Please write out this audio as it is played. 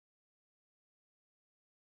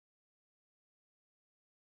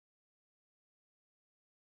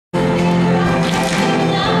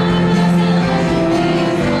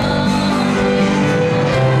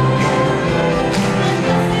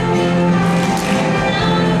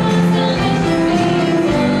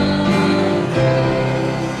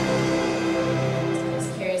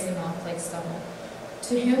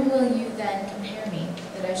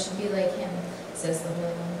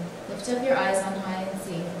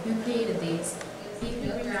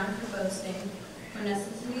boasting, for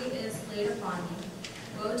necessity is laid upon me.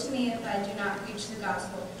 Woe to me if I do not preach the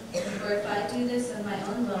gospel, for if I do this of my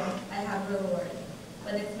own will, I have reward.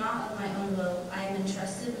 But if not of my own will, I am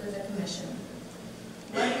entrusted with a commission.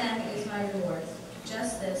 What then is my reward?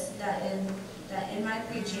 Just this, that in my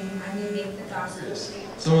preaching I may make the gospel.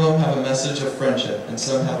 Some of them have a message of friendship, and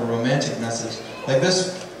some have a romantic message. Like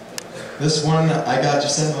this one I got to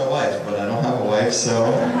send my wife, but I don't have a wife, so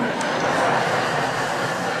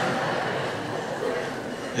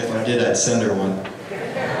if I did, I'd send her one.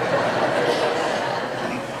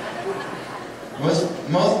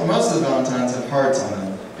 Most of the Valentines have hearts on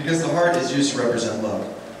them, because the heart is used to represent love.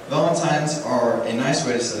 Valentines are a nice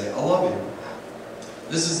way to say, I love you.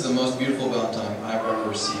 This is the most beautiful Valentine I've ever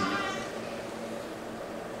received.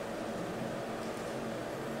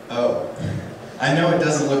 Oh, I know it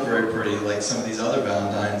doesn't look very pretty like some of these other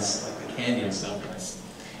Valentines, like the candy and stuff.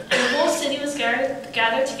 And the whole city was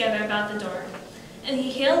gathered together about the door. And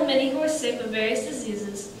he healed many who were sick with various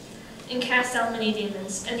diseases, and cast out many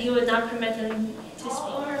demons, and he would not permit them to speak.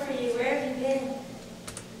 All over for you. Where have you been?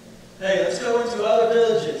 Hey, let's go into other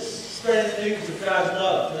villages, spreading the news of God's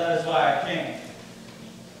love, for that is why I came.